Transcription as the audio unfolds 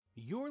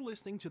You're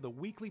listening to the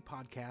weekly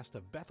podcast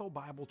of Bethel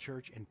Bible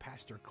Church and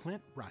Pastor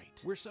Clint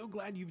Wright. We're so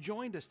glad you've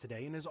joined us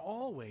today, and as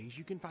always,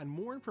 you can find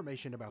more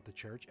information about the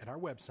church at our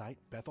website,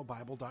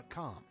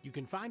 bethelbible.com. You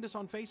can find us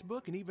on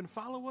Facebook and even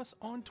follow us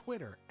on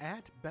Twitter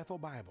at Bethel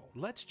Bible.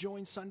 Let's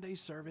join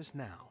Sunday's service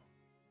now.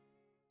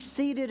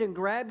 Seated and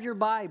grab your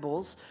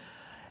Bibles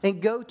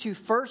and go to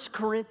 1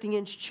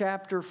 Corinthians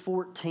chapter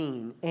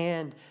 14.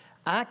 And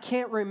I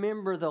can't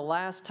remember the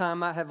last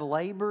time I have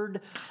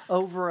labored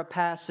over a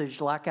passage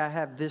like I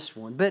have this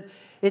one. But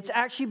it's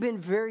actually been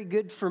very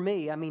good for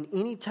me. I mean,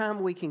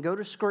 anytime we can go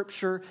to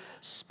Scripture,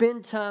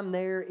 spend time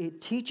there,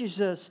 it teaches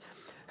us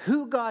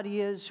who God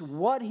is,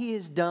 what He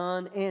has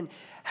done, and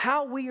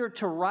how we are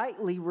to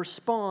rightly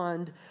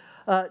respond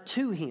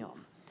to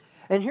Him.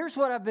 And here's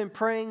what I've been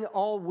praying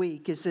all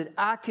week, is that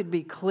I could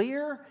be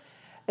clear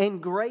and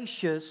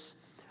gracious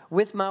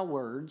with my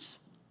words,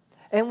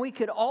 and we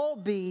could all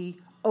be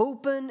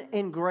open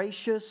and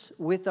gracious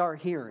with our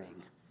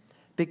hearing.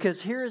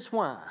 Because here is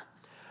why.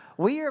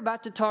 We are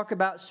about to talk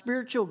about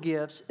spiritual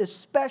gifts,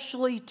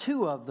 especially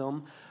two of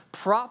them,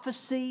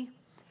 prophecy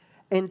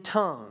and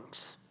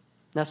tongues.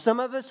 Now, some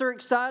of us are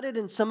excited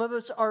and some of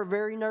us are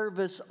very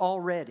nervous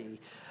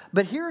already.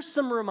 But here's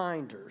some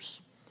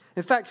reminders.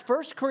 In fact,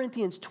 1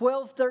 Corinthians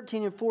 12,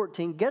 13, and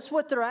 14, guess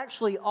what they're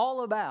actually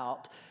all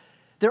about?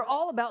 They're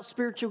all about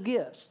spiritual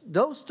gifts.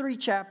 Those three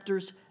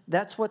chapters,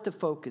 that's what the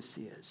focus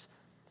is.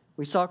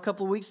 We saw a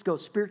couple of weeks ago,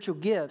 spiritual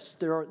gifts.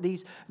 There are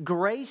these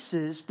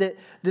graces that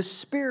the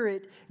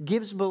Spirit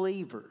gives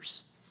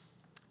believers.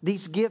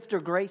 These gifts or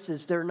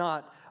graces, they're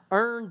not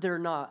earned, they're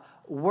not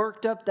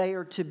worked up. They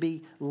are to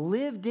be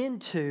lived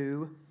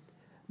into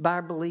by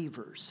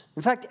believers.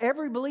 In fact,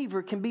 every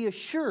believer can be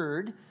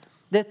assured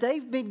that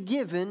they've been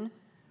given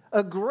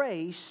a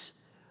grace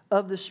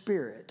of the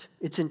Spirit.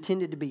 It's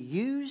intended to be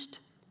used,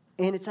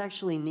 and it's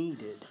actually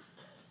needed.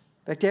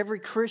 In fact, every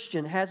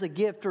Christian has a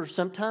gift, or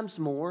sometimes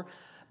more,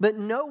 but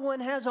no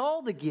one has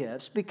all the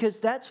gifts, because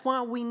that's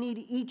why we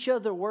need each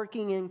other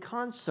working in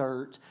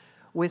concert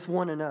with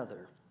one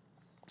another.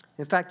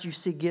 In fact, you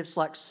see gifts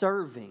like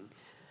serving,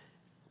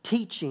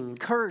 teaching,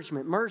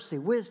 encouragement, mercy,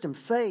 wisdom,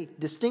 faith,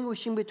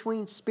 distinguishing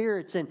between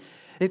spirits. And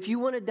if you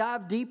want to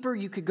dive deeper,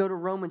 you could go to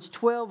Romans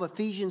 12,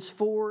 Ephesians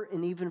 4,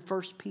 and even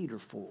 1 Peter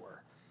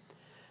 4.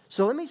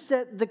 So let me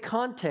set the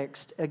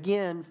context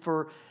again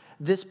for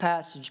this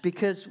passage,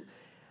 because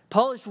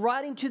Paul is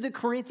writing to the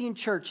Corinthian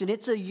church, and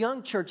it's a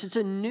young church. It's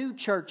a new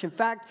church. In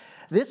fact,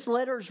 this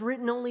letter is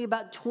written only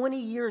about 20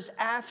 years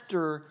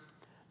after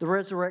the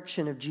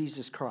resurrection of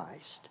Jesus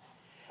Christ.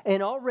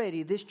 And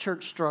already this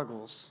church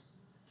struggles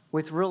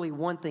with really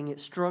one thing. It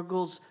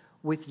struggles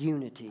with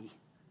unity.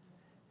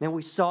 Now,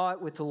 we saw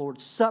it with the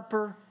Lord's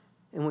Supper,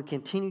 and we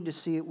continue to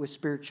see it with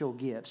spiritual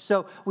gifts.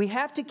 So we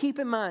have to keep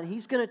in mind,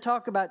 he's going to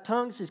talk about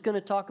tongues, he's going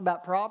to talk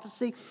about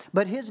prophecy,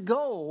 but his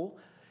goal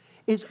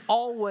is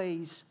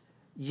always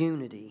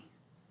unity.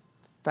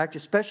 In fact,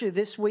 especially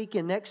this week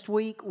and next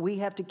week, we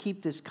have to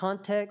keep this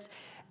context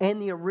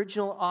and the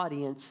original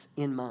audience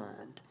in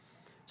mind.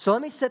 So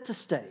let me set the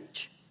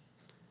stage.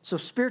 So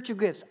spiritual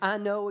gifts, I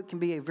know it can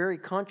be a very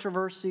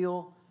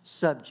controversial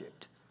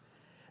subject,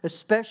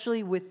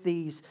 especially with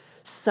these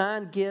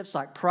sign gifts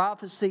like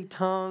prophecy,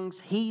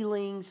 tongues,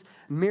 healings,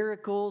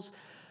 miracles.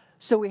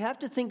 So we have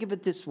to think of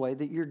it this way,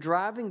 that you're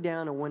driving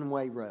down a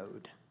one-way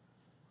road,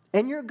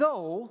 and your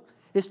goal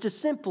is to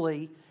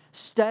simply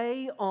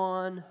stay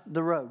on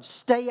the road.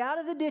 Stay out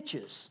of the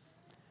ditches.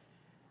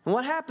 And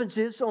what happens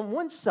is, on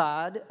one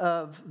side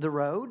of the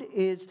road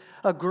is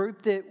a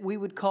group that we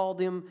would call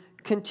them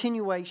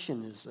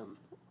continuationism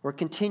or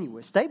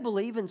continuous. They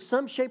believe in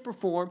some shape or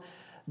form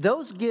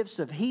those gifts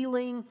of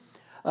healing,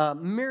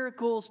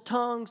 miracles,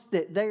 tongues,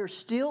 that they are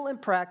still in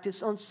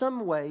practice on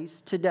some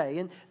ways today.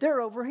 And they're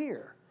over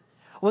here.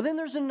 Well, then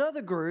there's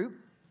another group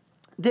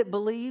that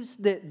believes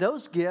that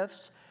those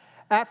gifts,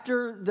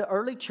 after the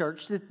early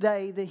church, that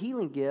the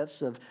healing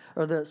gifts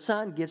or the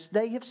sign gifts,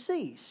 they have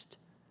ceased.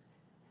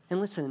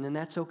 And listen, and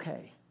that's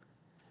okay.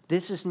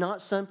 This is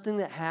not something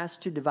that has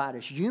to divide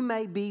us. You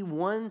may be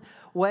one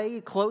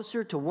way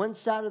closer to one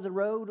side of the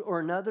road or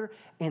another,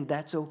 and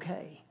that's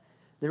okay.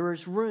 There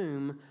is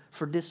room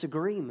for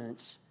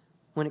disagreements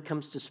when it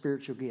comes to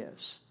spiritual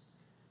gifts.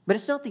 But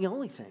it's not the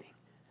only thing.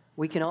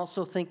 We can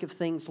also think of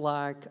things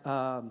like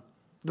the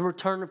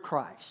return of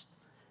Christ.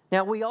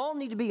 Now, we all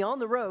need to be on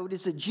the road,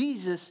 is that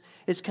Jesus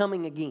is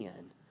coming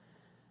again.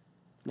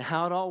 Now,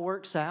 how it all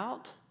works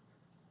out,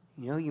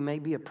 you may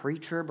be a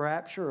pre-trib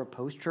rapture or a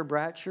post-trib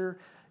rapture.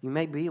 You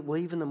may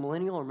believe in the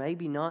millennial or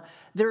maybe not.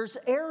 There's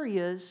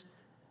areas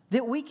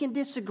that we can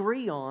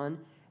disagree on,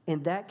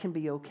 and that can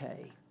be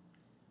okay.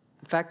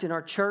 In fact, in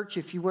our church,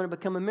 if you want to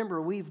become a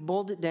member, we've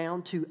boiled it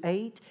down to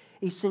 8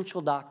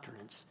 essential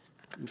doctrines.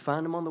 You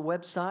find them on the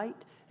website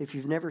if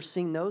you've never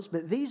seen those.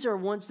 But these are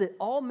ones that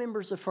all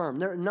members affirm.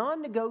 They're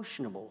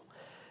non-negotiable.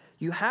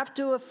 You have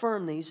to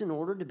affirm these in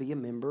order to be a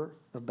member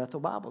of Bethel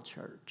Bible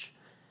Church.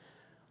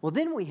 Well,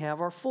 then we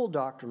have our full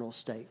doctrinal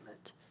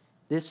statement.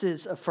 This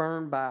is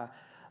affirmed by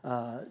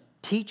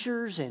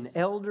teachers and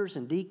elders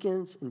and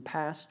deacons and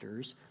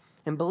pastors.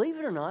 And believe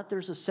it or not,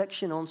 there's a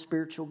section on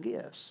spiritual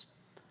gifts.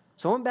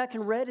 So I went back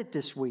and read it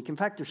this week. In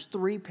fact, there's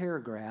 3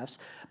 paragraphs.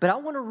 But I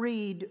want to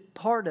read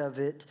part of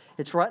it.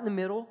 It's right in the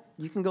middle.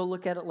 You can go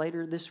look at it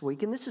later this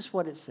week. And this is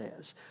what it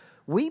says.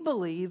 We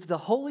believe the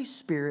Holy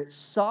Spirit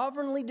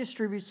sovereignly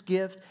distributes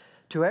gifts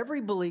to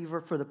every believer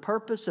for the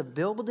purpose of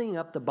building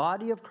up the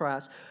body of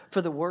Christ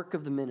for the work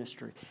of the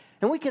ministry.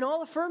 And we can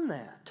all affirm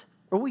that,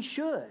 or we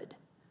should.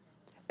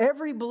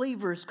 Every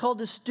believer is called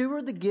to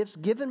steward the gifts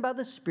given by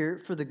the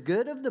Spirit for the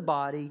good of the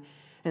body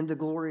and the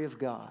glory of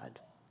God.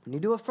 We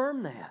need to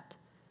affirm that.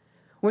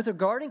 With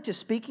regarding to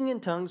speaking in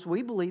tongues,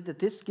 we believe that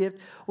this gift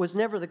was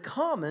never the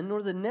common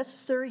nor the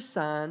necessary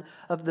sign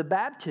of the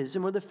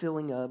baptism or the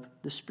filling of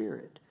the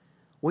Spirit.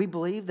 We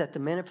believe that the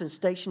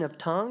manifestation of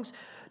tongues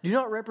do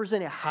not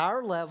represent a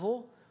higher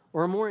level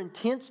or a more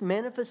intense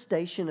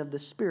manifestation of the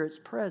Spirit's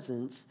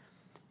presence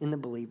in the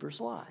believer's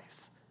life.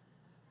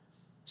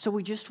 So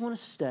we just want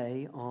to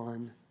stay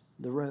on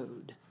the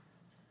road.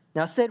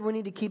 Now, I said we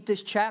need to keep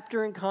this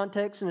chapter in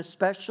context, and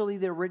especially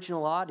the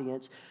original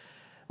audience.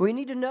 We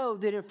need to know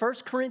that in 1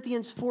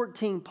 Corinthians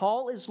 14,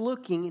 Paul is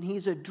looking and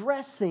he's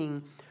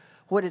addressing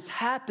what is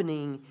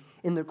happening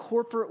in the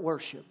corporate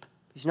worship.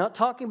 He's not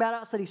talking about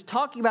outside. He's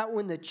talking about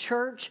when the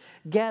church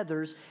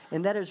gathers,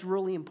 and that is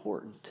really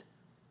important.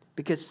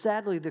 Because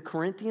sadly, the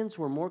Corinthians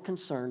were more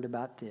concerned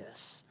about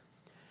this.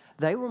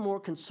 They were more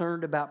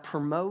concerned about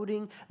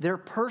promoting their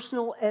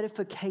personal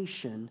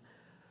edification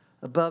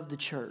above the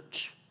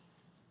church.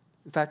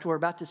 In fact, we're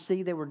about to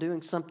see they were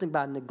doing something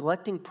by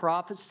neglecting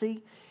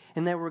prophecy,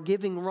 and they were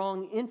giving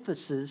wrong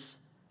emphasis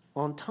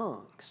on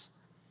tongues.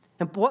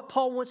 And what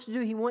Paul wants to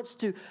do, he wants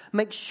to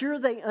make sure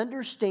they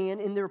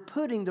understand and they're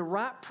putting the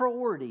right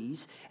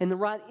priorities and the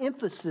right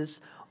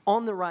emphasis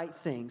on the right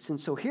things. And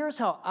so here's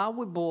how I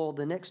would boil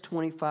the next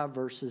 25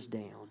 verses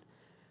down.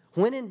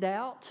 When in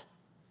doubt,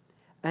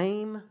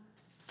 aim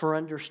for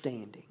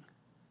understanding.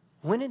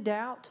 When in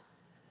doubt,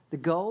 the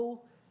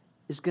goal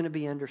is going to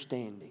be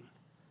understanding.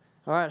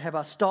 All right, have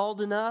I stalled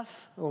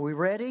enough? Are we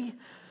ready?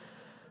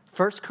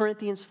 1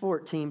 Corinthians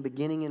 14,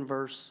 beginning in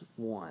verse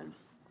 1.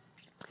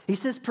 He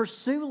says,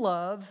 pursue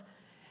love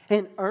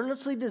and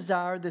earnestly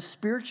desire the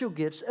spiritual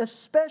gifts,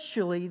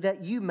 especially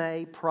that you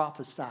may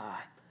prophesy.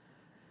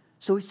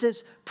 So he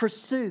says,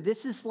 pursue.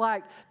 This is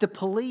like the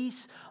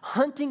police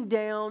hunting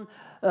down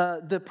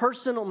the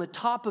person on the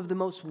top of the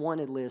most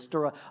wanted list,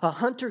 or a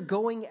hunter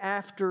going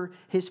after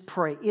his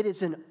prey. It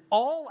is an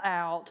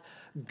all-out,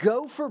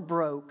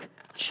 go-for-broke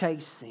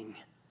chasing.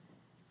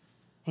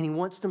 And he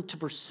wants them to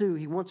pursue.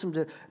 He wants them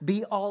to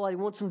be all out. He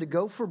wants them to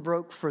go for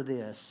broke for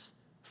this,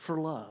 for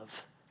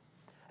love.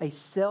 A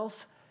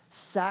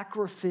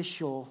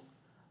self-sacrificial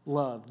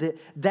love.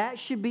 That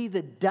should be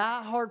the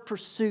die-hard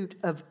pursuit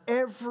of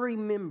every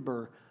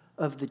member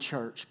of the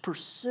church.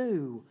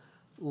 Pursue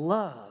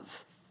love.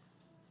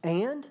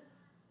 And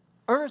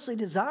earnestly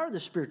desire the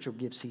spiritual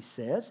gifts, he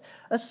says,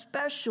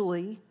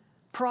 especially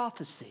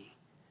prophecy.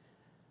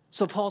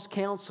 So Paul's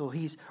counsel,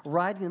 he's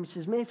writing them, he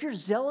says, man, if you're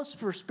zealous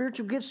for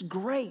spiritual gifts,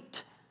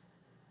 great.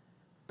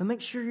 But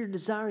make sure you're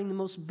desiring the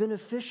most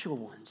beneficial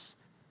ones.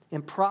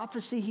 And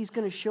prophecy, he's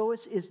going to show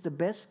us, is the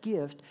best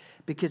gift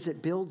because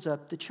it builds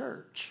up the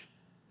church.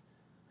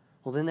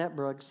 Well, then that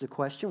begs the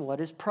question, what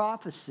is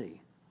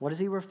prophecy? What is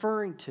he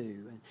referring to?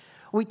 And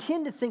we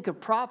tend to think of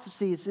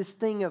prophecy as this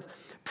thing of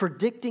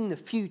predicting the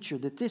future,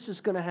 that this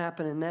is going to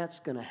happen and that's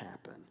going to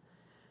happen.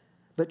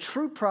 But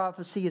true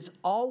prophecy is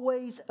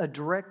always a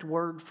direct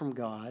word from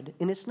God,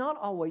 and it's not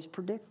always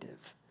predictive.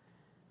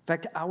 In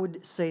fact, I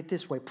would say it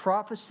this way.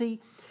 Prophecy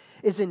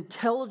is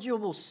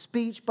intelligible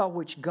speech by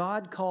which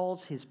God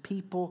calls his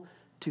people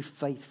to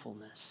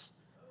faithfulness.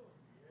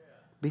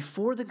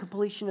 Before the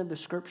completion of the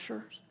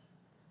Scriptures,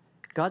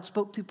 God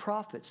spoke through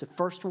prophets. The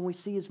first one we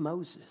see is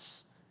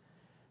Moses.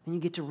 Then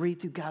you get to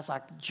read through guys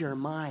like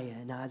Jeremiah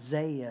and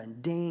Isaiah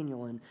and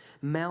Daniel and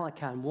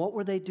Malachi. And what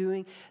were they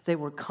doing? They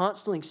were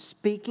constantly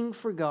speaking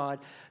for God,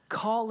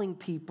 calling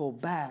people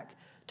back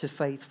to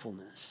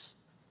faithfulness.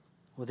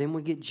 Well, then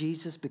we get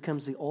Jesus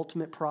becomes the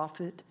ultimate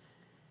prophet.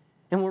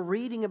 And we're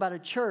reading about a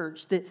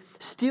church that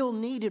still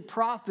needed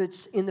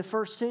prophets in the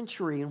first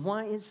century. And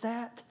why is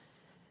that?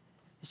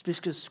 It's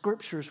because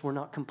Scriptures were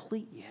not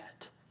complete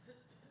yet.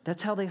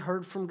 That's how they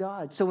heard from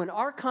God. So in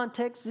our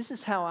context, this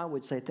is how I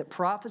would say it, that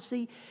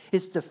prophecy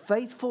is the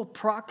faithful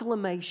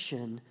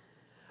proclamation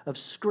of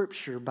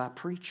Scripture by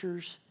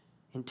preachers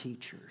and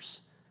teachers.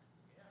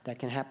 That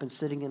can happen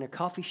sitting in a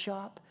coffee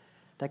shop.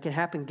 That can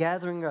happen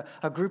gathering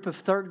a group of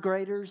third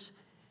graders.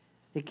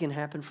 It can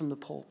happen from the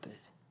pulpit.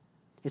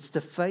 It's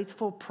the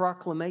faithful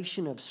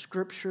proclamation of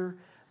Scripture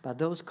by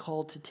those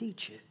called to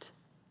teach it.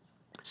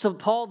 So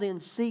Paul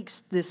then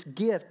seeks this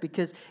gift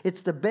because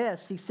it's the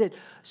best. He said,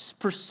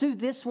 pursue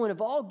this one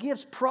of all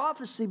gifts,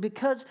 prophecy,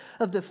 because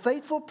of the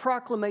faithful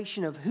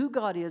proclamation of who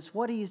God is,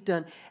 what He has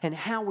done, and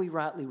how we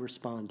rightly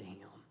respond to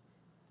Him.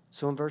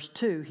 So in verse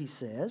 2, he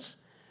says,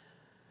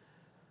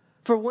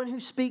 for one who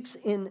speaks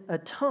in a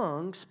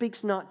tongue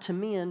speaks not to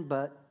men,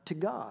 but to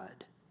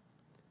God.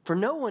 For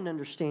no one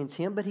understands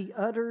him, but he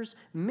utters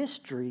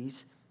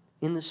mysteries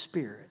in the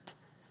Spirit.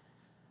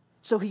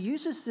 So he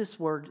uses this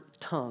word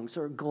tongues,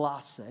 or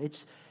glossa.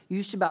 It's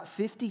used about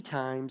 50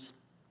 times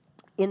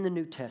in the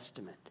New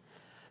Testament.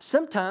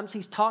 Sometimes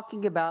he's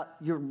talking about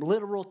your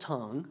literal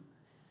tongue.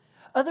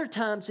 Other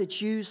times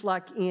it's used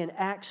like in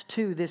Acts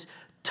 2, this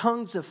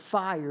tongues of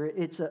fire.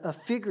 It's a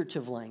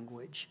figurative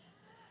language.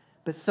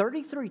 But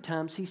 33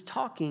 times he's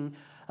talking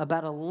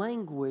about a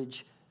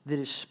language that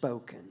is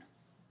spoken.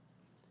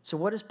 So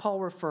what is Paul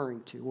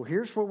referring to? Well,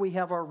 here's where we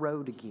have our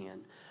road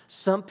again.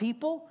 Some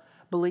people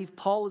believe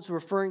Paul is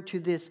referring to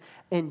this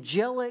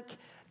angelic,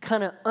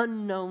 kind of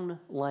unknown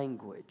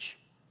language.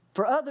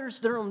 For others,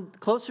 they're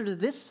closer to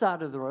this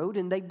side of the road,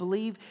 and they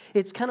believe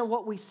it's kind of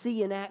what we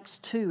see in Acts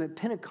 2 at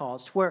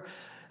Pentecost, where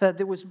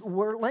there was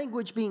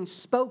language being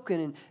spoken,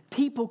 and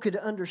people could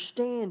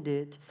understand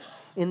it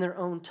in their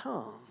own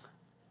tongue.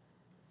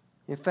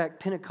 In fact,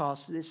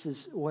 Pentecost, this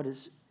is what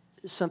is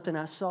something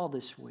I saw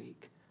this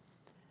week.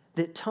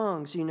 That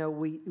tongues,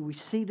 we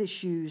see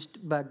this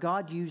used by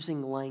God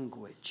using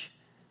language.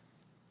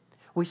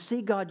 We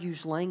see God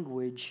use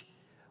language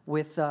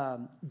with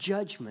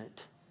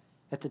judgment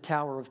at the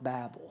Tower of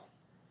Babel.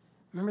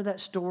 Remember that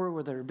story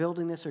where they're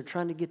building this, they're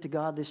trying to get to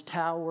God, this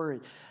tower,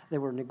 and they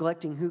were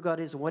neglecting who God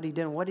is and what He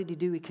did. And what did He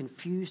do? He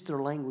confused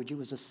their language. It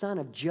was a sign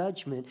of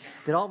judgment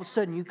that all of a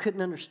sudden you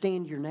couldn't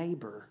understand your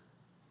neighbor.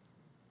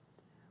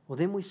 Well,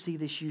 then we see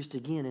this used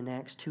again in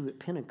Acts 2 at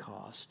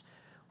Pentecost,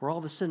 where all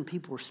of a sudden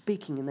people were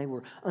speaking and they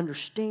were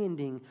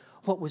understanding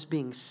what was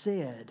being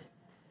said.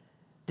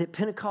 That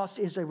Pentecost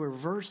is a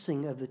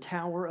reversing of the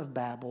Tower of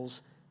Babel's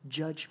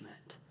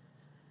judgment.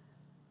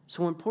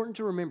 So important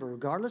to remember,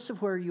 regardless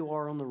of where you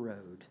are on the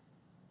road,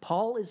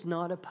 Paul is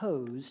not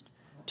opposed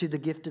to the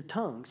gift of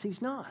tongues. He's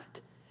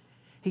not.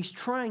 He's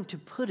trying to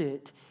put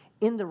it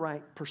in the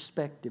right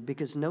perspective,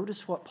 because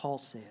notice what Paul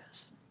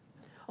says.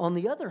 On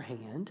the other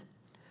hand,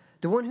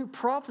 the one who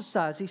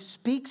prophesies, he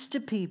speaks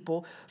to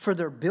people for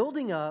their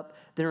building up,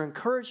 their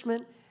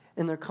encouragement,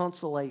 and their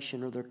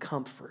consolation or their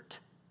comfort.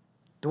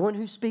 The one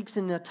who speaks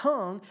in a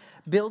tongue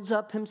builds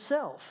up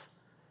himself.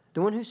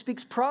 The one who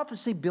speaks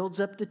prophecy builds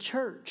up the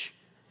church.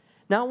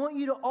 Now I want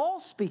you to all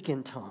speak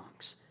in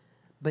tongues,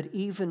 but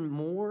even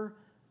more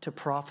to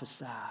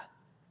prophesy.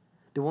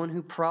 The one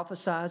who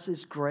prophesies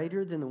is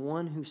greater than the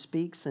one who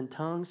speaks in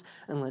tongues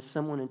unless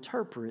someone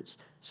interprets,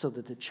 so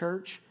that the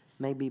church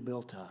may be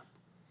built up.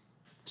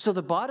 So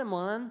the bottom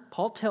line,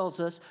 Paul tells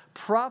us,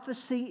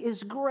 prophecy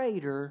is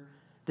greater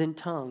than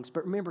tongues.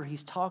 But remember,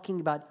 he's talking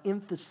about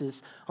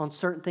emphasis on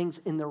certain things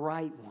in the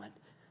right one.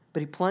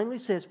 But he plainly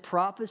says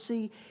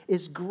prophecy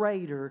is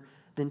greater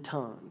than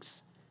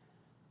tongues.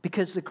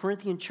 Because the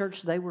Corinthian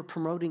church, they were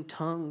promoting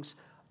tongues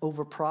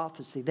over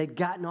prophecy. They'd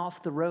gotten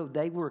off the road.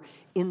 They were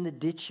in the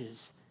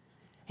ditches.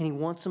 And he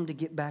wants them to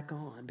get back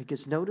on.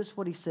 Because notice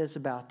what he says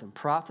about them.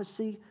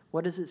 Prophecy,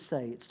 what does it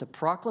say? It's the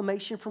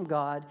proclamation from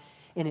God,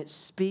 and it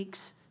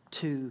speaks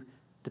to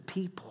the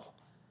people.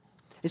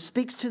 It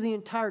speaks to the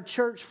entire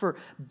church for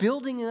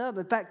building it up.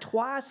 In fact,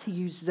 twice he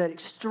uses that.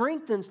 It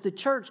strengthens the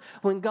church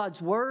when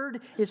God's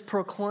word is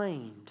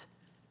proclaimed.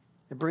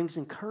 It brings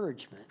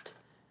encouragement.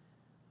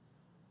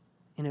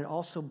 And it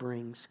also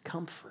brings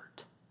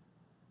comfort.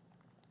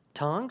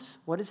 Tongues,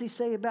 what does he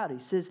say about it? He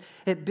says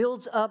it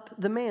builds up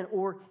the man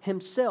or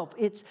himself.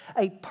 It's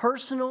a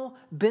personal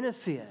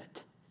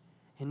benefit.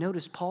 And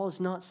notice Paul is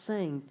not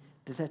saying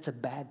that that's a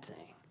bad thing.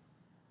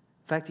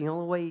 In fact, the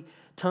only way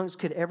tongues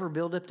could ever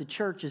build up the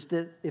church is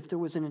that if there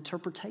was an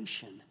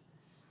interpretation.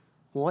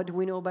 What do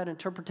we know about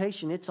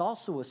interpretation? It's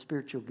also a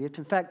spiritual gift.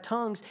 In fact,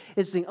 tongues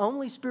is the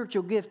only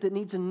spiritual gift that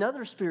needs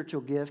another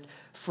spiritual gift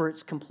for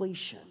its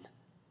completion.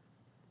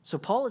 So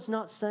Paul is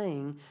not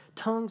saying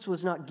tongues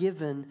was not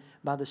given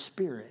by the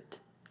Spirit.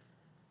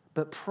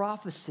 But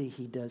prophecy,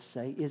 he does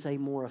say, is a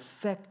more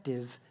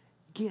effective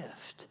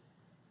gift.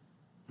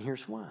 And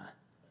here's why.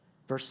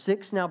 Verse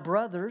 6, now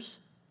brothers,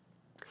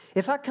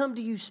 if I come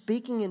to you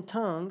speaking in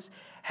tongues,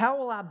 how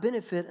will I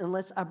benefit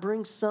unless I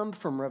bring some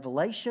from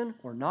revelation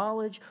or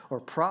knowledge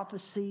or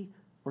prophecy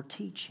or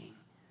teaching?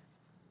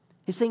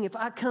 He's saying if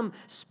I come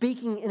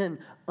speaking in an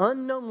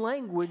unknown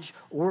language,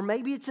 or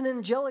maybe it's an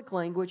angelic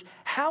language,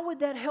 how would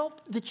that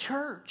help the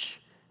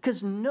church?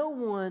 Because no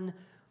one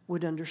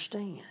would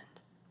understand.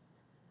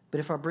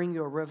 But if I bring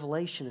you a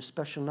revelation, a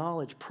special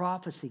knowledge,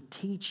 prophecy,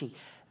 teaching,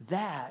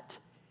 that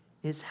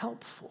is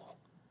helpful.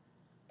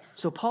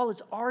 So Paul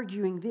is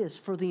arguing this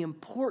for the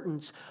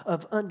importance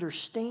of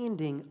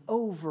understanding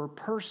over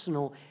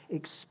personal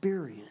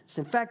experience.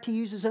 In fact, he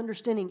uses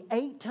understanding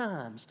 8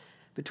 times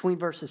between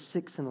verses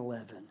 6 and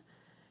 11.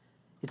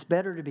 It's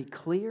better to be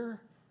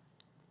clear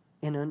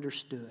and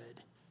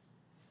understood.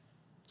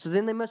 So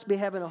then they must be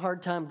having a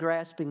hard time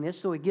grasping this,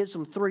 so he gives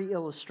them 3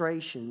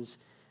 illustrations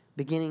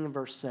beginning in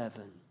verse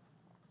 7.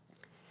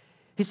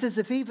 He says,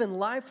 if even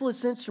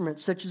lifeless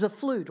instruments such as a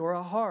flute or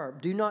a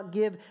harp do not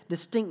give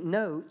distinct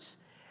notes,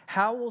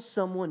 how will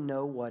someone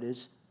know what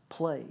is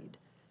played?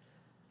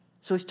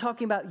 So he's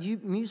talking about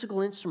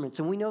musical instruments,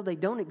 and we know they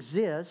don't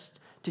exist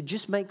to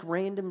just make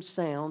random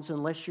sounds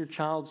unless your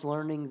child's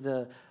learning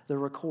the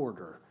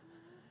recorder.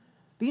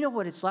 But you know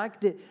what it's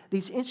like?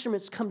 These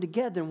instruments come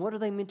together, and what are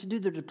they meant to do?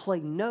 They're to play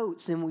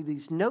notes, and when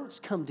these notes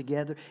come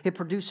together, it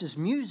produces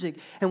music,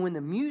 and when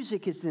the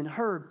music is then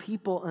heard,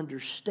 people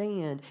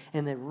understand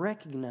and they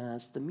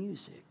recognize the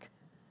music.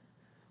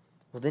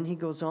 Well, then he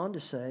goes on to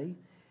say,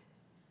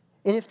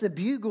 and if the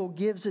bugle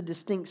gives a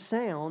distinct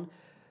sound,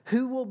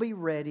 who will be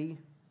ready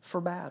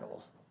for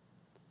battle?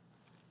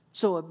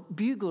 So a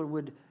bugler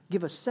would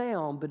give a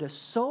sound, but a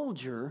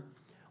soldier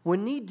would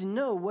need to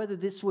know whether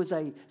this was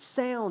a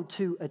sound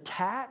to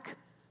attack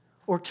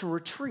or to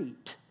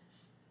retreat.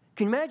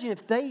 Can you imagine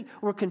if they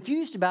were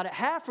confused about it?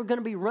 Half are going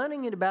to be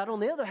running into battle,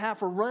 and the other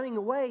half are running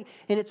away,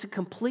 and it's a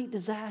complete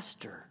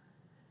disaster.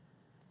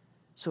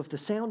 So if the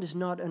sound is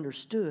not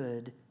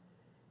understood,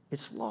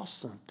 it's lost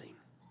something.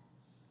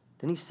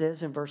 Then he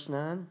says in verse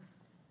 9,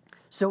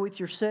 so with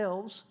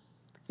yourselves,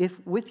 if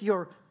with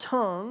your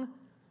tongue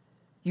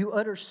you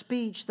utter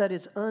speech that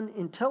is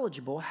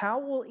unintelligible, how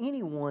will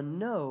anyone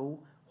know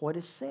what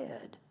is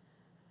said?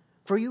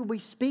 For you will be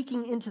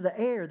speaking into the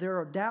air. There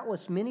are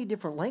doubtless many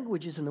different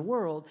languages in the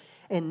world,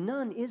 and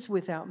none is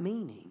without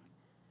meaning.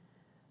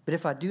 But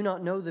if I do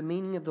not know the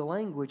meaning of the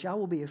language, I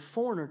will be a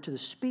foreigner to the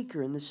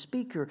speaker, and the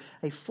speaker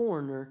a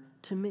foreigner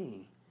to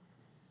me.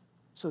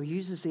 So he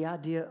uses the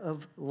idea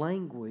of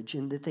language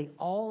and that they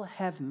all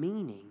have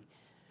meaning.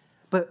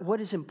 But what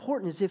is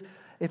important is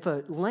if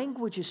a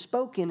language is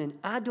spoken and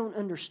I don't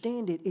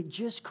understand it, it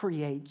just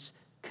creates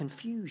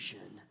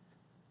confusion.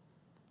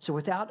 So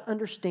without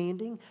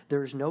understanding,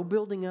 there is no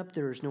building up,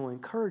 there is no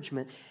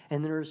encouragement,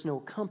 and there is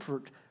no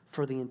comfort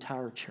for the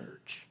entire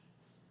church.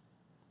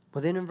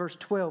 Well, then in verse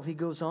 12, he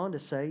goes on to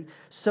say,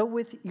 so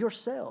with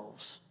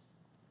yourselves,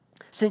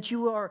 since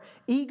you are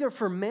eager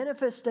for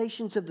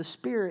manifestations of the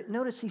Spirit,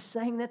 notice he's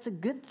saying that's a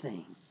good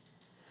thing.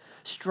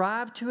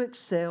 Strive to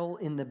excel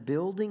in the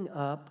building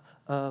up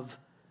of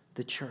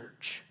the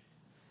church.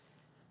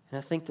 And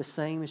I think the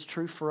same is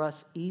true for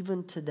us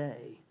even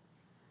today.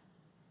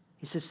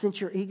 He says, since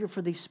you're eager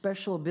for these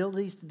special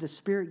abilities that the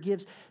Spirit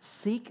gives,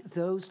 seek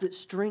those that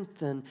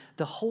strengthen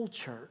the whole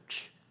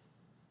church.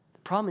 The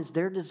problem is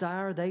their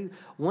desire, they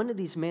wanted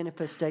these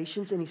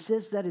manifestations, and he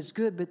says that is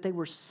good, but they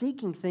were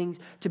seeking things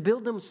to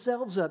build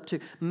themselves up, to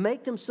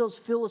make themselves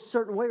feel a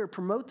certain way or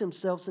promote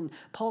themselves. And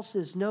Paul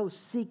says, no,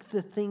 seek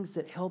the things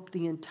that help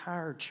the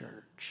entire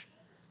church.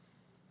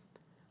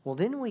 Well,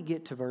 then we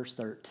get to verse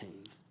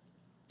 13.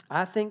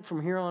 I think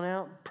from here on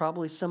out,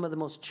 probably some of the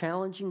most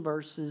challenging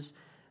verses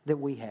that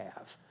we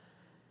have.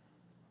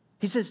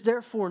 He says,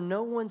 therefore,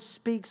 no one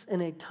speaks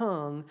in a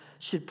tongue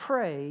should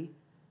pray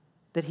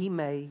that he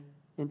may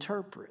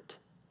interpret.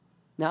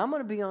 Now, I'm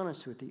going to be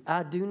honest with you.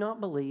 I do not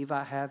believe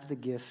I have the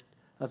gift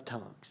of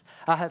tongues.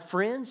 I have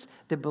friends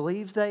that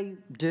believe they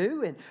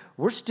do, and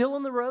we're still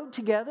on the road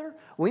together.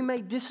 We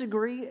may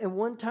disagree at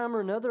one time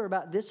or another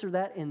about this or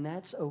that, and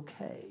that's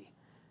okay.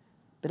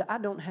 But I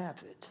don't have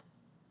it.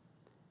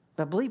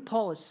 But I believe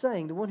Paul is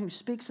saying the one who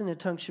speaks in a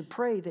tongue should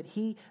pray that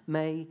he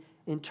may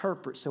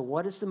interpret. So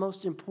what is the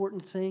most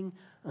important thing?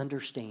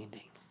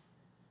 Understanding.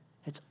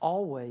 It's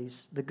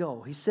always the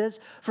goal. He says,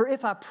 for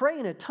if I pray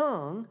in a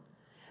tongue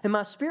and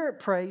my spirit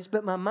prays,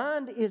 but my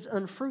mind is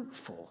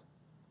unfruitful,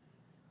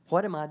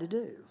 what am I to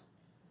do?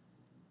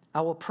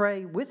 I will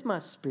pray with my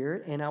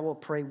spirit and I will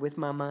pray with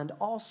my mind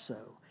also.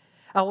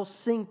 I will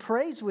sing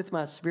praise with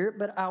my spirit,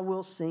 but I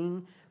will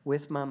sing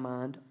with my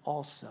mind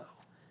also.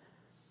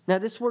 Now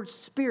this word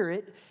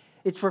spirit,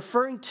 it's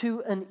referring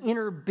to an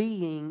inner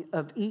being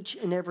of each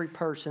and every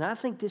person. I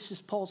think this is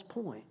Paul's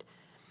point.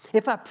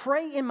 If I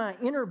pray in my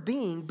inner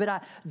being, but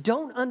I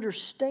don't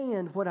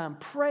understand what I'm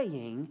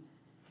praying,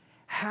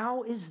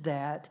 how is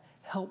that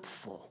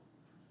helpful?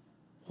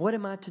 What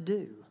am I to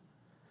do?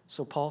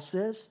 So Paul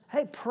says,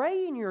 hey,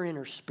 pray in your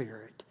inner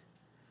spirit,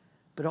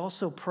 but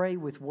also pray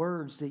with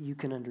words that you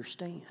can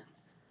understand.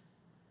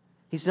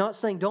 He's not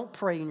saying don't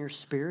pray in your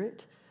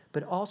spirit,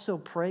 but also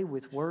pray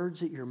with words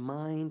that your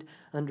mind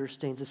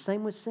understands. The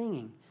same with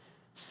singing.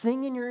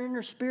 Sing in your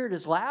inner spirit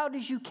as loud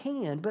as you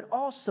can, but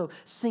also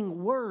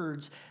sing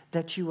words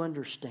that you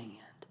understand.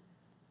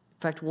 In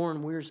fact,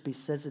 Warren Wiersbe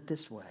says it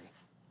this way.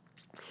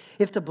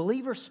 If the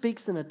believer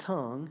speaks in a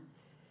tongue,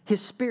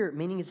 his spirit,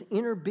 meaning his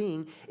inner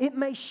being, it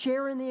may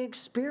share in the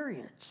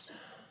experience,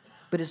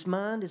 but his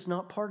mind is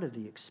not part of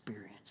the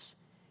experience.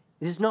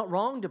 It is not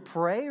wrong to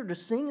pray or to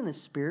sing in the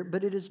spirit,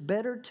 but it is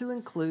better to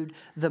include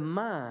the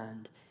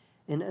mind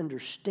and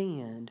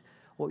understand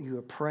what you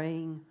are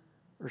praying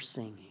or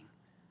singing.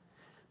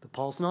 But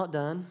Paul's not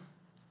done.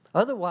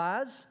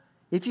 Otherwise,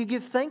 if you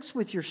give thanks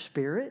with your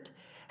spirit,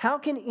 how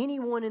can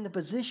anyone in the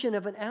position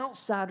of an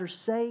outsider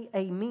say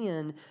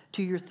amen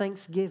to your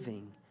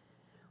thanksgiving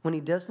when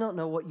he does not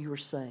know what you are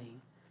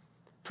saying?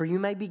 For you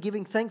may be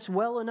giving thanks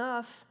well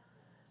enough,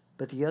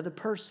 but the other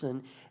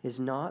person is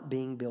not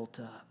being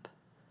built up.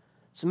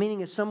 So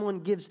meaning if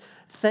someone gives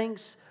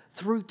thanks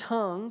through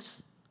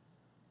tongues,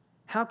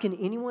 how can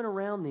anyone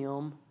around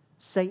them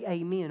say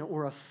amen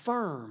or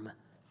affirm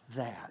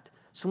that?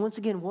 So once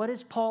again, what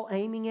is Paul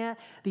aiming at?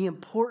 The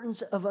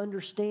importance of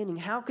understanding.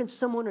 How can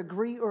someone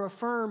agree or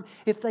affirm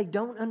if they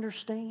don't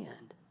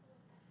understand?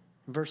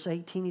 In verse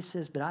 18 he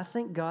says, but I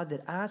thank God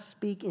that I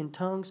speak in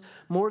tongues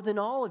more than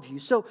all of you.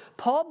 So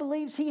Paul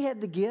believes he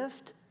had the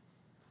gift.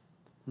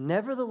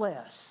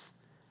 Nevertheless,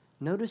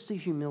 notice the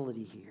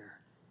humility here.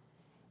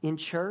 In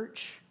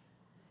church,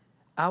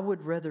 I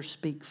would rather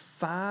speak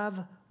 5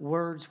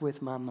 words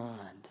with my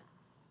mind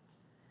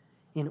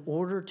in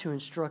order to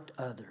instruct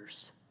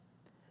others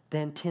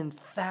than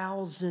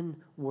 10,000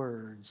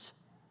 words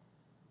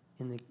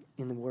in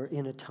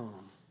a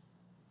tongue.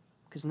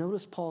 Because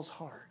notice Paul's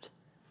heart.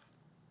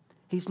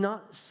 He's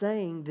not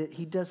saying that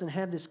he doesn't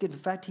have this gift. In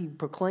fact, he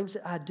proclaims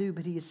that I do,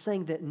 but he is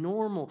saying that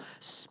normal,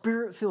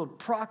 spirit-filled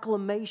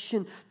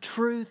proclamation,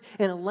 truth,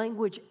 in a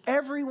language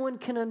everyone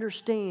can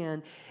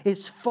understand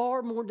is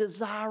far more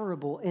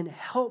desirable and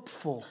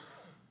helpful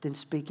than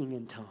speaking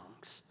in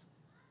tongues.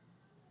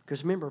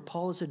 Because remember,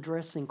 Paul is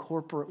addressing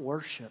corporate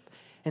worship,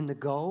 and the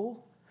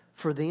goal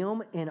for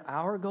them and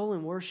our goal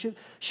in worship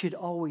should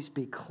always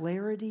be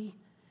clarity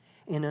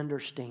and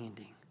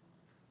understanding.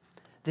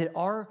 That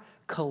our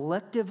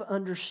collective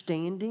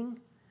understanding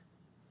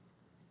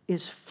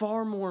is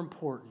far more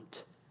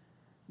important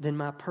than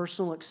my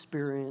personal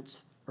experience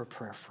or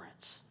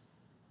preference.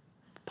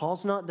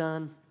 Paul's not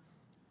done.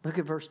 Look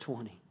at verse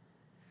 20.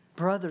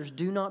 Brothers,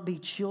 do not be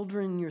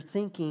children in your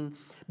thinking,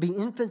 be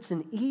infants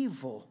in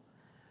evil,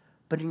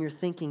 but in your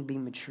thinking be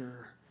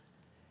mature.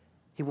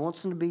 He wants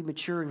them to be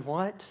mature in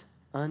what?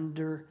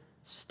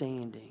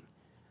 Understanding.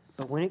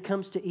 But when it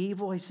comes to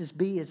evil, he says,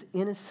 be as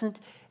innocent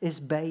as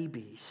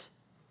babies.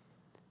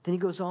 Then he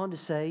goes on to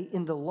say,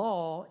 in the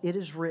law it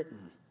is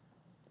written,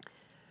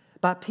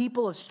 by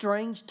people of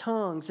strange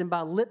tongues and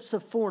by lips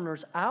of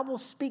foreigners, I will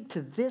speak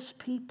to this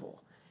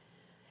people.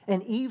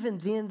 And even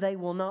then they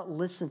will not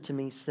listen to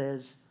me,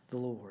 says the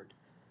Lord.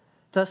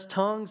 Thus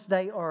tongues,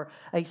 they are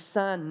a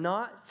sign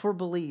not for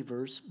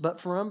believers, but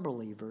for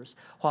unbelievers,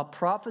 while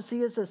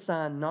prophecy is a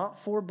sign not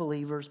for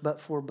believers, but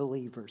for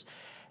believers.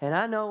 And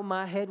I know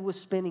my head was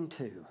spinning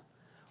too.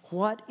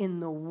 What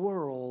in the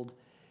world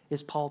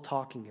is Paul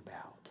talking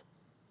about?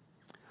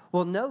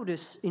 Well,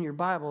 notice in your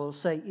Bible, it'll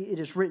say, it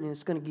is written, and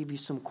it's going to give you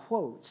some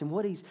quotes. And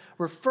what he's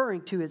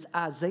referring to is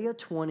Isaiah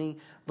 20,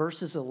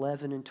 verses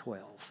 11 and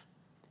 12.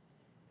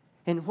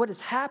 And what is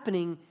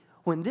happening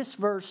when this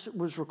verse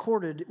was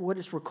recorded, what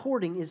it's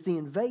recording is the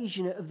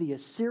invasion of the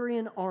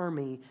Assyrian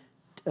army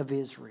of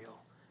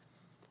Israel.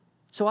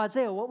 So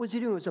Isaiah, what was he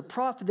doing? It was a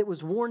prophet that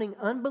was warning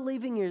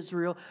unbelieving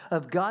Israel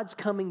of God's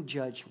coming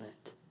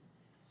judgment.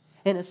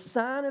 And a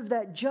sign of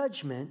that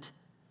judgment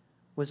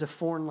was a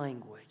foreign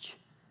language.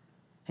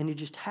 And it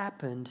just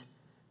happened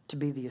to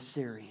be the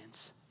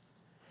Assyrians.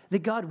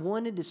 That God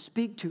wanted to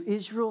speak to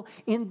Israel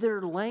in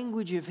their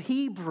language of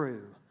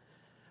Hebrew.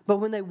 But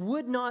when they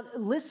would not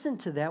listen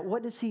to that,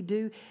 what does he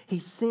do? He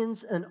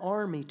sends an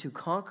army to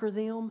conquer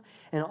them,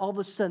 and all of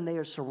a sudden they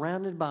are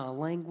surrounded by a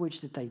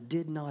language that they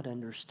did not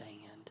understand.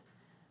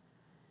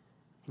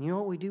 And you know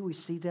what we do? We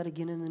see that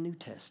again in the New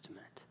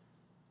Testament.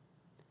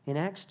 In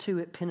Acts 2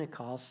 at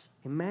Pentecost,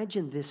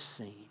 imagine this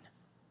scene.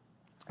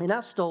 And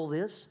I stole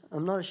this.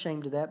 I'm not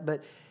ashamed of that,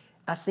 but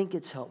I think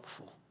it's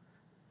helpful.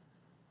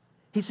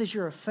 He says,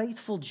 you're a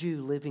faithful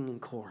Jew living in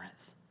Corinth.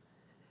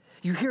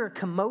 You hear a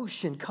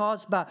commotion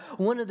caused by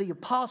one of the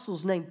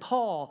apostles named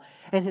Paul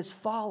and his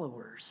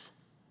followers,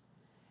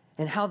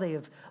 and how they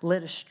have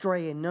led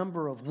astray a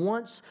number of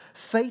once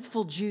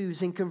faithful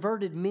Jews and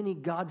converted many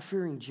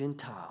God-fearing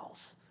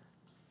Gentiles.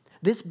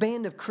 This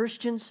band of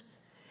Christians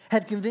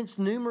had convinced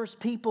numerous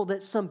people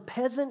that some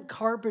peasant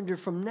carpenter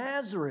from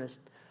Nazareth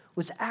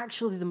was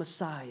actually the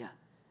Messiah,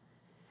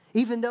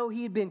 even though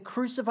he had been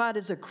crucified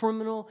as a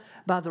criminal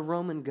by the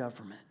Roman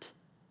government.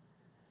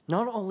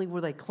 Not only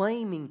were they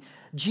claiming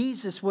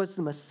Jesus was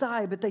the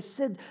Messiah, but they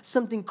said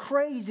something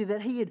crazy,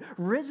 that he had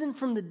risen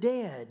from the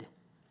dead.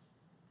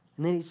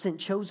 And then he sent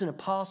chosen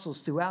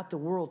apostles throughout the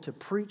world to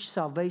preach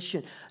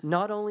salvation,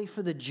 not only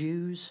for the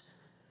Jews,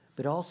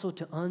 but also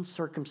to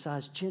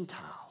uncircumcised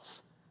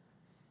Gentiles.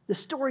 The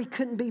story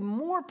couldn't be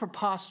more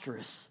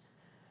preposterous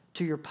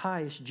to your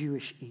pious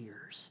Jewish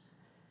ears.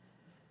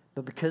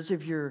 But because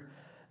of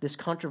this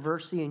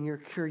controversy and your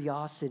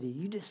curiosity,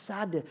 you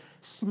decide to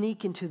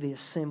sneak into the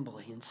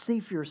assembly and see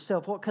for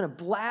yourself what kind of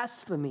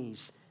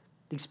blasphemies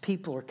these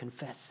people are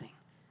confessing.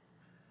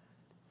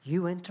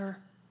 You enter,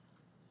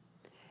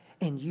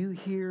 and you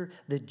hear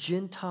the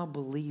Gentile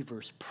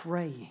believers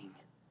praying.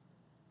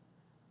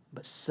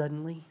 But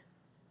suddenly,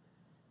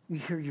 you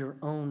hear your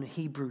own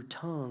Hebrew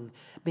tongue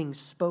being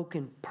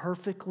spoken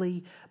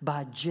perfectly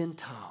by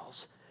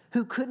Gentiles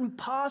who couldn't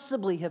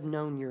possibly have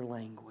known your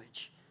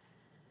language.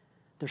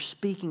 They're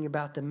speaking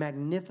about the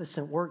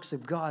magnificent works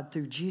of God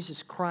through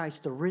Jesus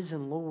Christ, the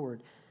risen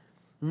Lord.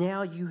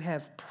 Now you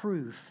have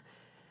proof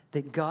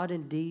that God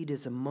indeed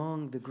is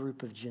among the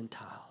group of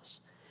Gentiles,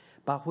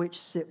 by which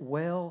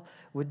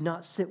would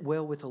not sit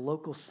well with a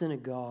local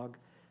synagogue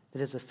that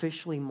has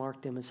officially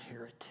marked them as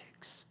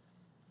heretics.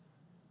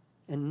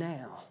 And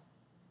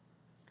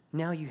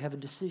now you have a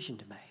decision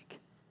to make.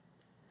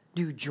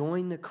 Do you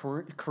join the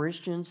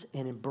Christians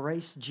and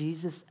embrace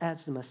Jesus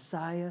as the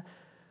Messiah?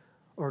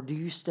 Or do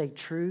you stay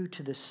true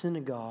to the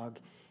synagogue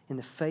in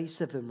the face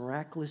of the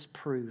miraculous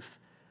proof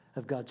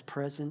of God's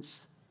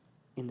presence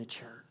in the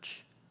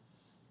church.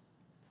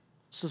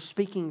 So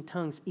speaking in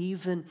tongues,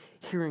 even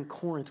here in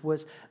Corinth,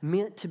 was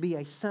meant to be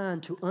a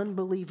sign to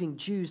unbelieving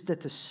Jews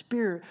that the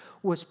Spirit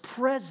was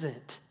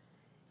present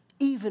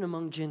even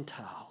among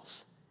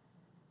Gentiles.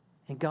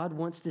 And God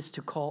wants this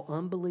to call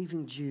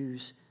unbelieving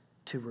Jews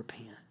to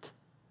repent.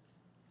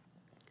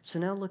 So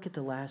now look at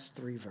the last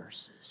 3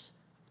 verses.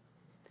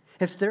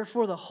 If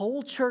therefore the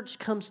whole church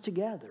comes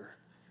together,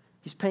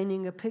 he's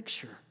painting a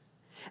picture,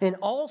 and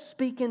all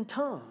speak in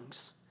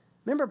tongues.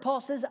 Remember, Paul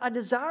says, I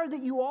desire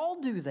that you all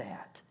do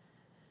that.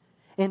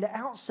 And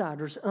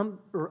outsiders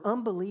or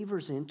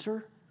unbelievers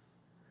enter,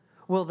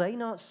 will they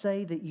not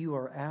say that you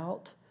are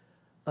out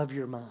of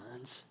your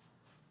minds?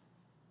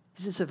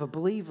 He says, if a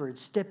believer had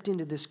stepped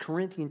into this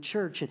Corinthian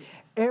church and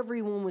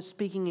everyone was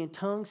speaking in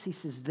tongues, he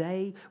says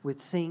they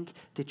would think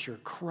that you're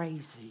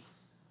crazy,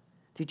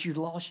 that you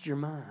lost your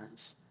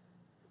minds.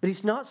 But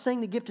he's not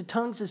saying the gift of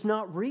tongues is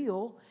not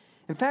real.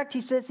 In fact,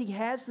 he says he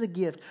has the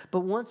gift.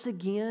 But once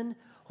again,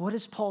 what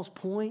is Paul's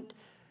point?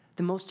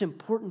 The most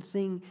important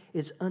thing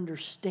is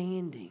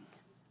understanding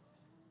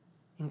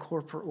in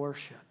corporate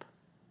worship.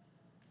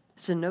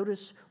 So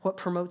notice what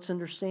promotes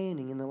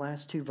understanding in the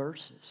last 2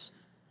 verses.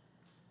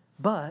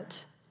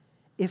 But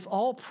if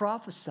all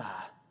prophesy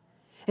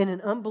and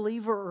an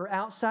unbeliever or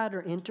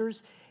outsider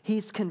enters, he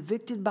is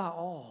convicted by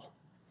all.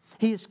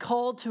 He is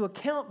called to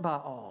account by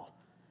all.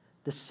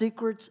 The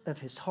secrets of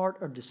his heart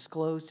are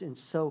disclosed, and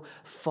so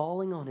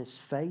falling on his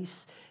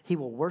face, he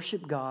will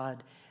worship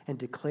God and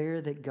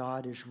declare that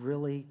God is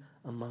really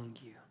among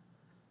you.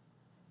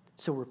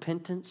 So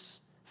repentance,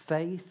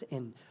 faith,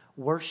 and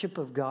worship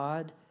of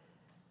God,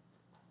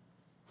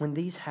 when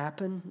these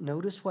happen,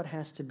 notice what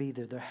has to be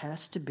there. There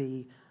has to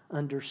be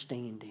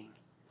understanding.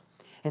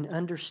 And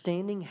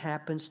understanding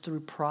happens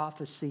through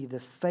prophecy, the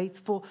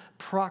faithful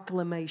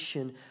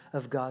proclamation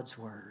of God's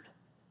word.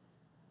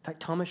 In fact,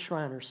 Thomas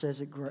Schreiner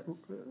says it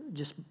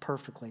just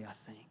perfectly, I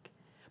think.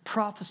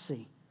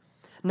 Prophecy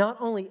not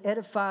only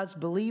edifies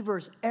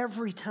believers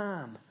every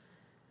time,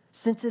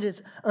 since it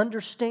is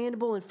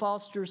understandable and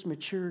fosters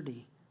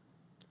maturity,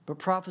 but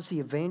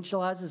prophecy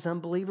evangelizes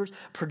unbelievers,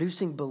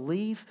 producing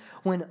belief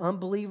when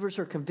unbelievers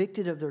are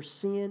convicted of their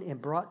sin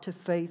and brought to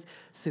faith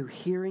through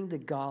hearing the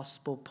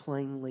gospel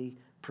plainly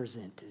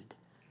presented.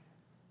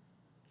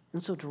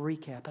 And so to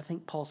recap, I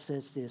think Paul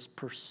says this: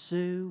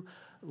 pursue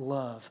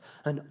love,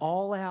 an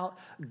all-out,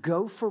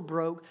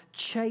 go-for-broke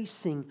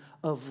chasing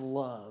of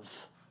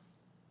love.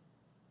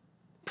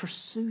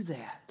 Pursue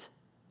that.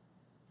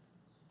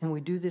 And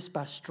we do this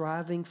by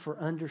striving for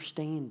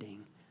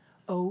understanding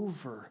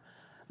over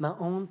my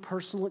own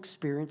personal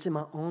experience and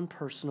my own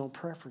personal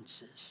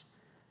preferences.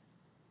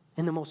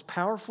 And the most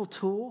powerful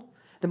tool,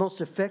 the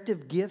most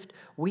effective gift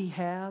we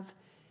have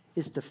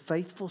is the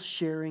faithful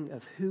sharing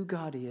of who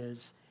God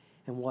is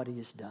and what He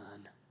has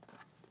done.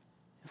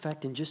 In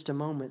fact, in just a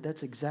moment,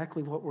 that's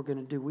exactly what we're going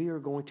to do. We are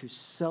going to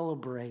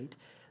celebrate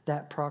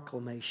that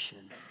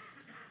proclamation.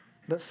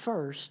 But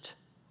first,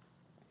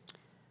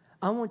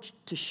 I want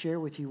to share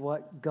with you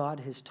what God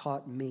has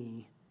taught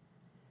me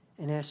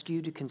and ask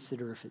you to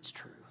consider if it's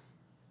true.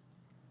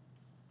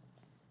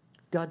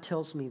 God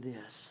tells me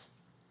this,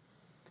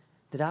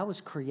 that I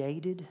was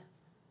created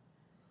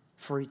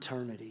for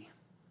eternity,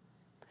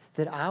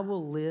 that I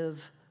will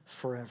live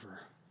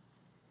forever.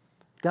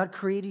 God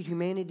created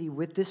humanity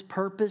with this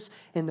purpose,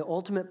 and the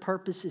ultimate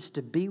purpose is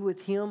to be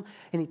with Him,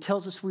 and He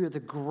tells us we are the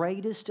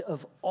greatest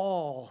of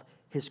all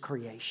His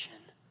creation.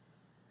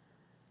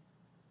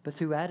 But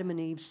through Adam and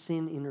Eve,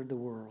 sin entered the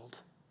world.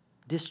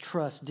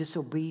 Distrust,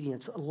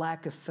 disobedience, a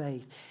lack of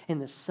faith,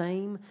 and the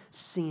same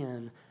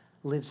sin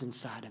lives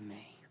inside of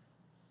me.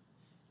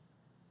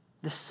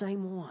 The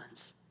same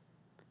ones.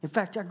 In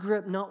fact, I grew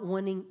up not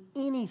wanting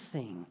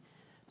anything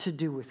to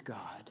do with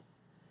God.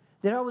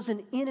 That I was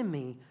an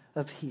enemy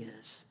of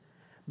His.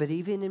 But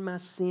even in my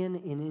sin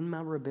and in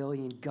my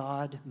rebellion,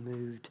 God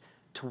moved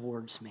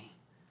towards me.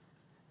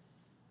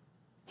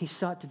 He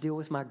sought to deal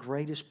with my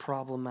greatest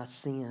problem, my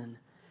sin,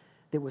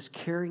 that was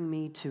carrying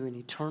me to an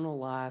eternal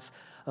life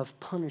of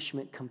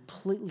punishment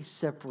completely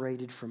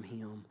separated from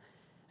Him.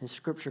 And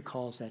Scripture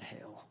calls that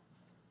hell.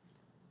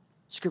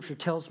 Scripture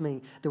tells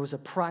me there was a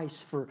price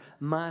for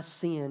my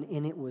sin,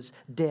 and it was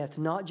death.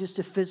 Not just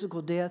a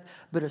physical death,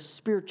 but a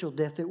spiritual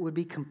death that would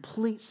be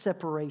complete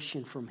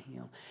separation from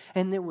Him.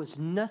 And there was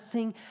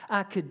nothing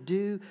I could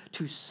do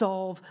to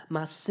solve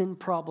my sin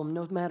problem,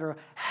 no matter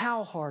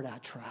how hard I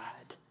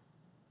tried.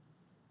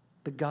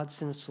 But God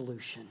sent a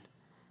solution.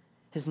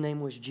 His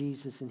name was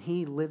Jesus, and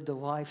He lived the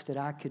life that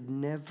I could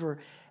never,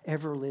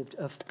 ever live,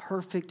 of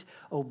perfect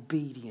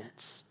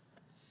obedience.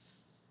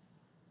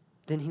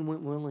 Then He went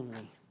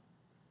willingly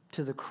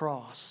to the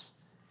cross,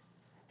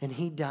 and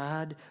He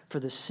died for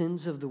the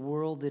sins of the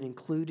world that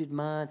included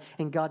mine.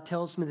 And God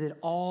tells me that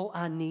all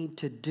I need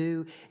to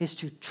do is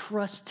to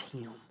trust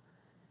Him.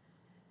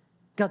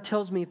 God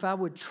tells me if I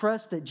would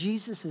trust that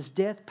Jesus'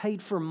 death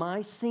paid for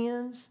my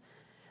sins,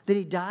 that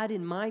He died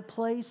in my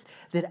place,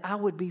 that I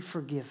would be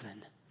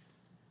forgiven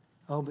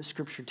Oh, but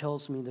Scripture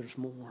tells me there's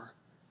more.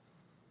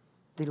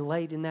 That he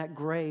laid in that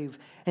grave,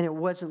 and it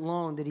wasn't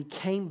long that he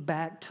came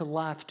back to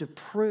life to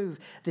prove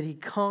that he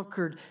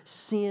conquered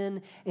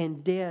sin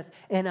and death.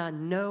 And I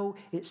know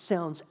it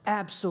sounds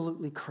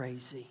absolutely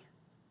crazy,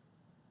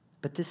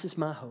 but this is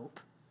my hope,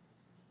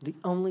 the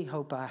only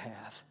hope I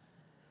have.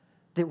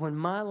 That when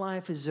my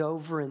life is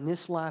over, and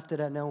this life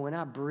that I know, when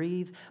I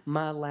breathe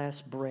my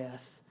last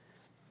breath,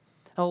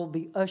 I will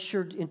be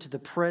ushered into the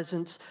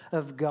presence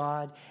of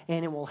God,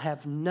 and it will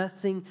have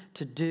nothing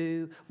to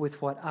do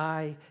with what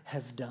I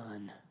have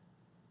done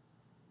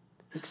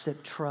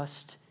except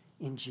trust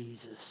in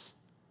Jesus.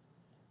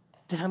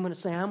 That I'm going to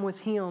say, I'm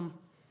with Him,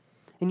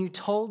 and you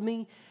told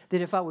me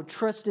that if I would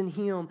trust in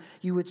Him,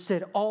 you would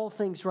set all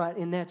things right,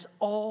 and that's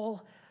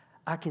all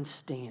I can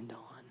stand on.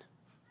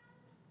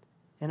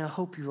 And I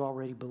hope you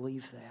already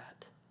believe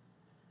that.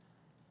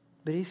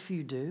 But if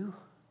you do,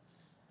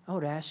 I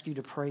would ask you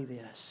to pray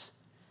this.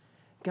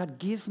 God,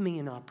 give me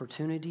an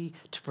opportunity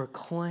to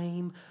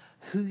proclaim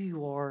who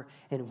you are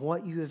and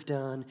what you have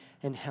done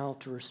and how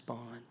to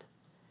respond.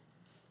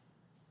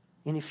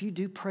 And if you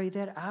do pray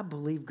that, I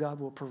believe God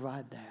will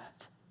provide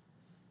that.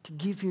 To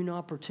give you an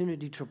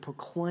opportunity to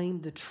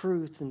proclaim the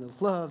truth and the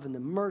love and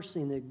the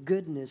mercy and the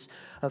goodness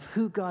of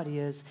who God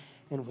is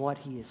and what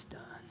He has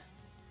done.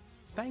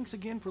 Thanks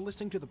again for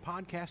listening to the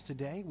podcast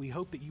today. We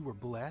hope that you were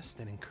blessed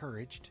and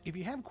encouraged. If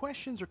you have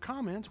questions or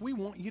comments, we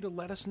want you to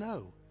let us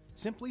know.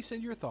 Simply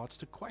send your thoughts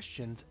to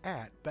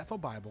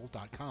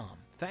questions@bethelbible.com.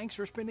 Thanks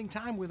for spending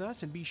time with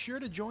us, and be sure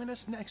to join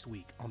us next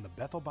week on the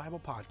Bethel Bible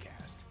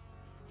Podcast.